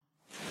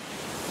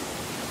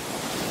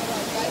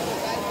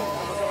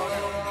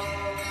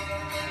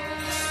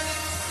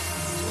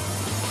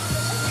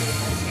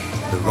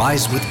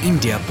Rise with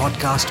India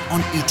podcast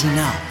on ET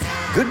Now.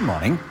 Good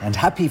morning and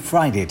happy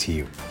Friday to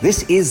you.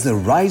 This is the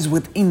Rise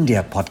with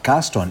India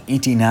podcast on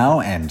ET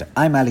Now and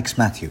I'm Alex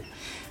Matthew.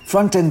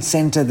 Front and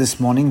center this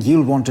morning,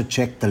 you'll want to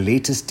check the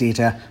latest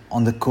data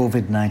on the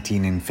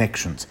COVID-19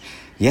 infections.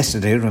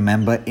 Yesterday,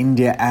 remember,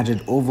 India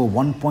added over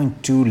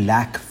 1.2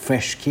 lakh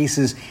fresh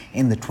cases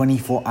in the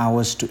 24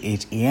 hours to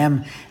 8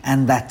 a.m.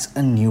 and that's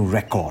a new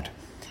record.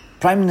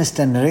 Prime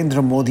Minister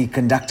Narendra Modi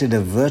conducted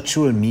a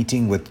virtual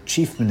meeting with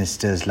chief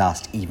ministers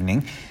last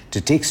evening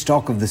to take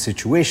stock of the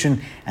situation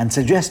and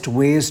suggest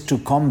ways to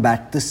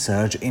combat the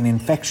surge in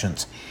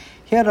infections.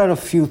 Here are a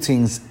few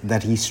things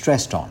that he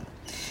stressed on.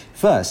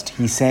 First,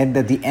 he said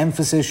that the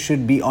emphasis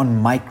should be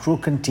on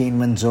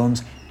micro-containment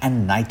zones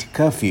and night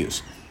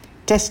curfews.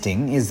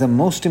 Testing is the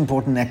most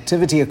important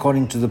activity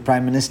according to the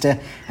Prime Minister,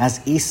 as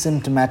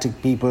asymptomatic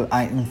people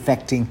are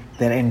infecting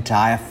their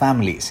entire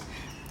families.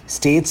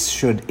 States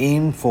should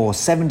aim for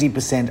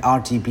 70%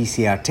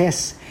 RT-PCR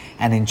tests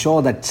and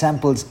ensure that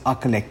samples are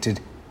collected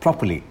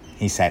properly,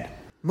 he said.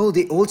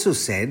 Modi also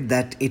said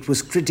that it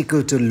was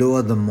critical to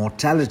lower the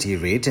mortality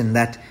rate and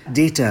that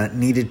data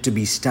needed to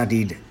be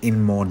studied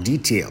in more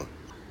detail.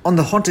 On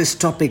the hottest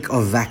topic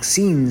of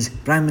vaccines,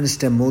 Prime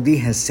Minister Modi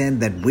has said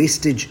that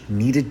wastage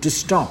needed to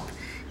stop.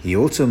 He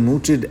also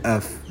mooted a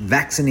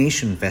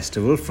vaccination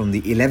festival from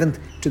the 11th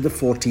to the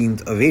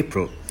 14th of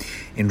April.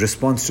 In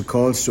response to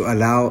calls to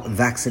allow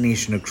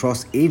vaccination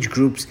across age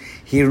groups,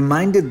 he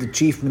reminded the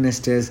chief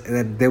ministers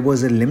that there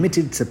was a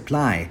limited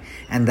supply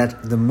and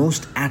that the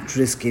most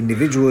at-risk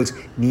individuals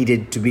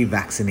needed to be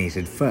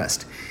vaccinated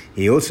first.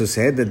 He also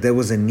said that there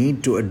was a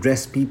need to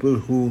address people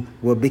who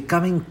were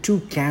becoming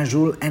too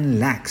casual and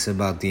lax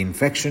about the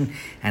infection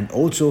and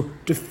also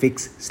to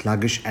fix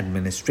sluggish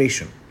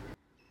administration.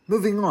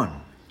 Moving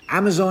on.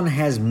 Amazon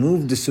has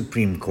moved the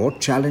Supreme Court,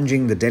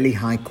 challenging the Delhi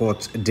High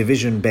Court's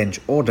division bench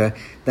order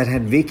that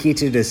had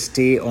vacated a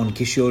stay on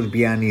Kishore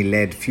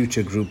Biani-led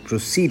Future Group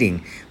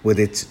proceeding with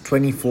its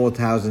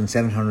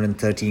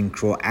 24,713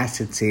 crore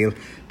asset sale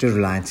to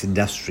Reliance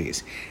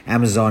Industries.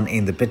 Amazon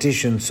in the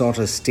petition sought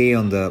a stay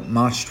on the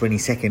March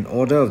 22nd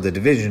order of the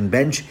division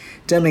bench,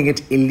 terming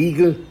it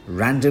illegal,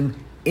 random,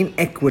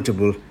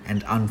 inequitable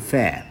and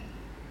unfair.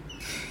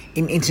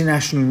 In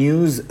international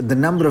news, the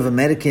number of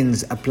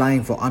Americans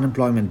applying for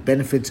unemployment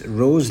benefits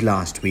rose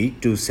last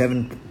week to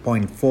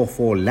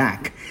 7.44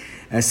 lakh,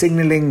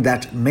 signaling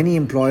that many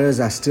employers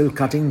are still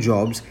cutting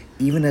jobs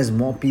even as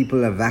more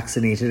people are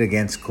vaccinated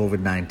against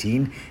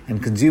COVID-19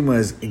 and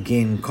consumers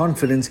gain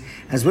confidence,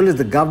 as well as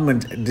the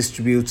government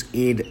distributes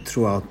aid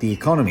throughout the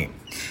economy.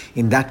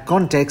 In that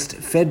context,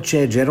 Fed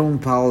Chair Jerome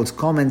Powell's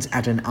comments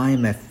at an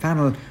IMF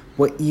panel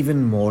were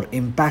even more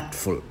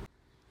impactful.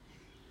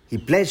 He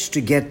pledged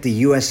to get the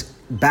US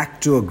back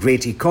to a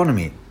great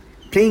economy,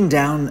 playing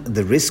down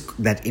the risk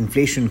that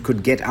inflation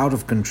could get out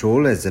of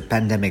control as the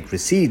pandemic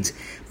recedes.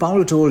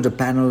 Powell told a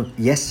panel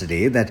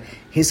yesterday that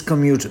his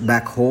commute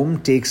back home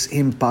takes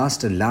him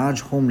past a large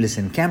homeless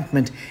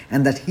encampment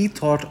and that he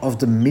thought of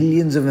the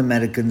millions of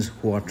Americans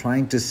who are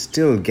trying to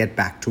still get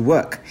back to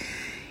work.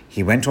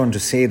 He went on to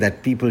say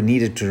that people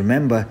needed to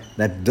remember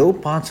that though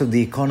parts of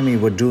the economy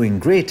were doing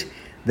great,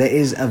 there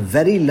is a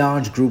very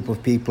large group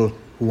of people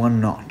who are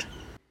not.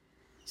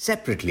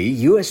 Separately,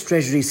 US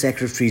Treasury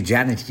Secretary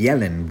Janet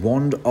Yellen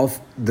warned of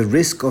the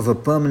risk of a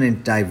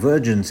permanent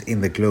divergence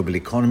in the global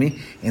economy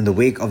in the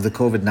wake of the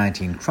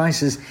COVID-19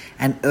 crisis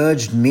and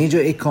urged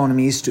major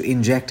economies to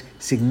inject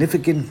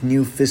significant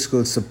new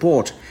fiscal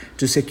support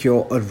to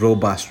secure a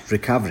robust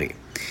recovery.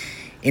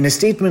 In a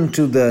statement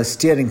to the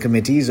steering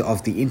committees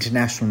of the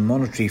International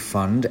Monetary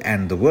Fund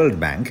and the World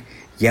Bank,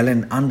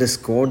 Yellen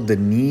underscored the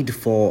need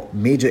for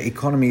major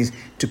economies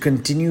to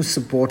continue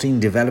supporting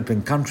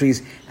developing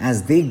countries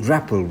as they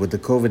grapple with the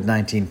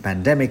COVID-19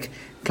 pandemic,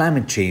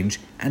 climate change,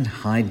 and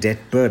high debt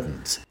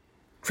burdens.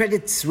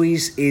 Credit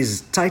Suisse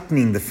is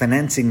tightening the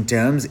financing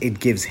terms it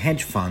gives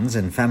hedge funds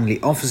and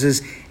family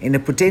offices in a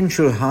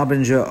potential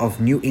harbinger of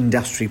new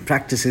industry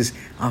practices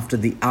after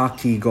the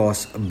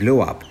Archegos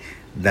blow-up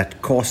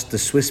that cost the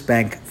Swiss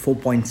bank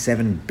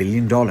 $4.7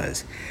 billion.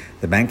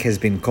 The bank has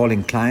been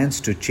calling clients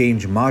to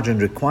change margin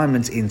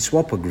requirements in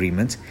swap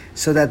agreements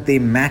so that they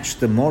match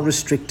the more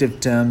restrictive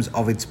terms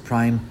of its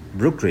prime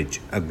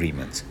brokerage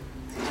agreements.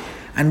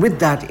 And with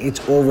that,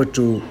 it's over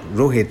to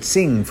Rohit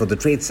Singh for the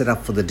trade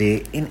setup for the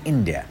day in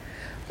India.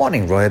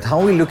 Morning, Rohit.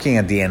 How are we looking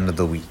at the end of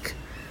the week?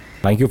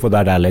 Thank you for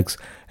that, Alex.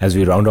 As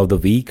we round off the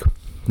week,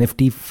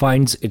 Nifty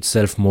finds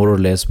itself more or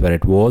less where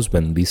it was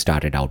when we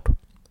started out.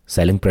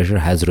 Selling pressure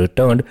has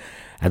returned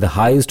at the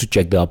highs to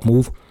check the up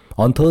move.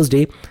 On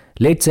Thursday,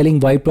 late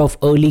selling wiped off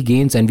early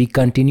gains and we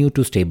continue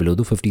to stay below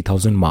the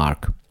 50,000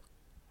 mark.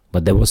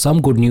 But there was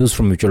some good news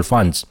from mutual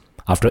funds.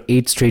 After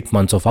 8 straight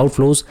months of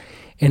outflows,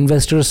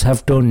 investors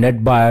have turned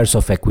net buyers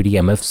of equity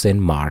MFs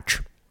in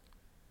March.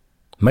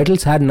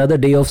 Metals had another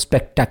day of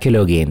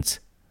spectacular gains.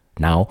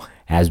 Now,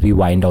 as we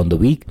wind down the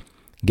week,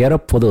 gear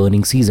up for the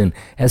earnings season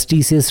as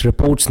TCS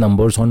reports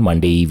numbers on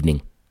Monday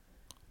evening.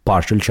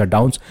 Partial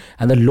shutdowns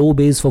and the low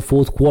base for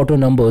fourth quarter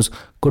numbers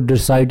could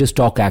decide the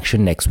stock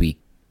action next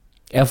week.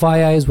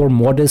 FIIs were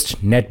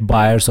modest net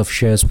buyers of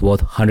shares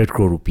worth 100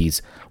 crore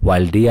rupees,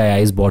 while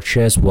DIIs bought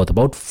shares worth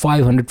about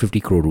 550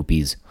 crore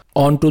rupees.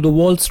 On to the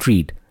Wall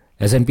Street,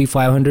 S&P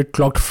 500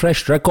 clocked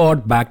fresh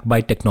record backed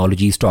by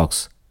technology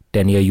stocks.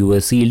 10-year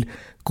US yield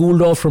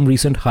cooled off from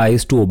recent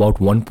highs to about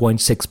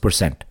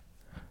 1.6%.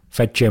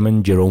 Fed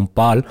Chairman Jerome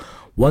Powell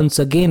once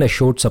again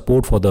assured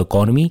support for the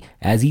economy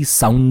as he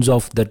sounds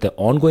off that the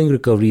ongoing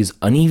recovery is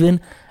uneven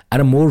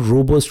and a more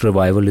robust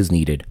revival is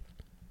needed.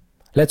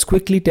 Let's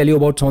quickly tell you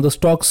about some of the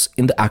stocks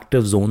in the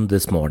active zone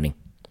this morning.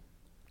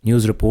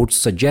 News reports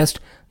suggest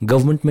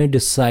government may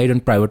decide on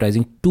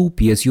privatizing 2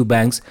 PSU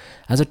banks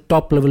as a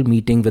top-level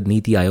meeting with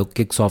Niti Aayog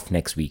kicks off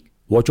next week.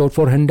 Watch out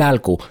for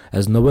Hindalco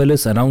as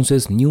Novelis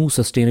announces new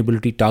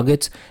sustainability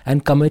targets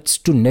and commits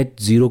to net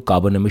zero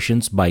carbon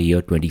emissions by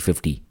year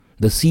 2050.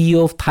 The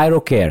CEO of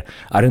Thyrocare,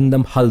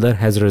 Arindam Haldar,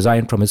 has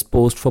resigned from his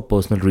post for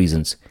personal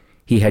reasons.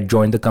 He had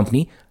joined the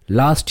company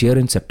last year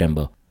in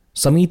September.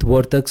 Samit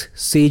Vartak's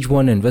Sage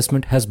One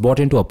investment has bought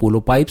into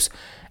Apollo Pipes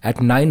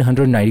at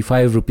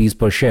 995 rupees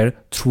per share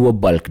through a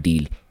bulk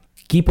deal.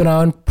 Keep an eye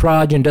on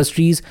Praj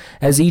Industries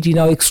as ET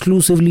Now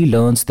exclusively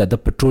learns that the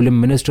petroleum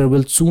minister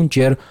will soon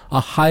chair a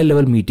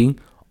high-level meeting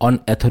on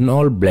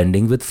ethanol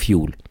blending with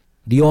fuel.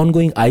 The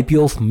ongoing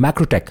IPO of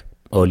Macrotech,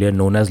 earlier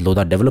known as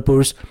Lodha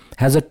Developers,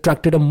 has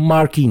attracted a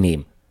marquee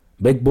name.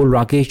 Big Bull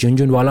Rakesh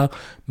Jhunjhunwala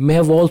may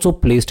have also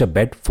placed a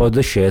bet for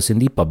the shares in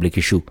the public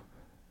issue.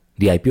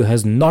 The IPO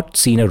has not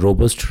seen a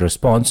robust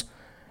response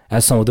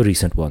as some of the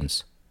recent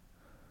ones.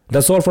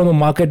 That's all from the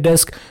market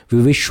desk.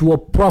 We wish you a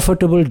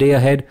profitable day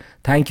ahead.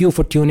 Thank you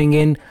for tuning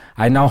in.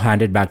 I now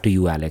hand it back to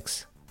you,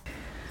 Alex.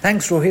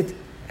 Thanks, Rohit.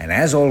 And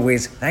as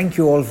always, thank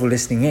you all for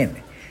listening in.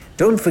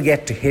 Don't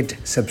forget to hit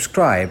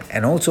subscribe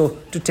and also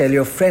to tell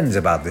your friends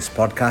about this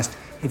podcast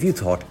if you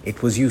thought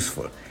it was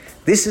useful.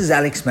 This is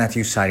Alex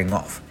Matthews signing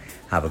off.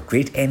 Have a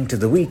great end to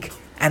the week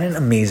and an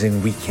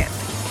amazing weekend.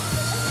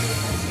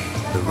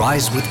 The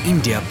Rise with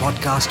India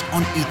podcast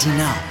on ET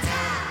Now.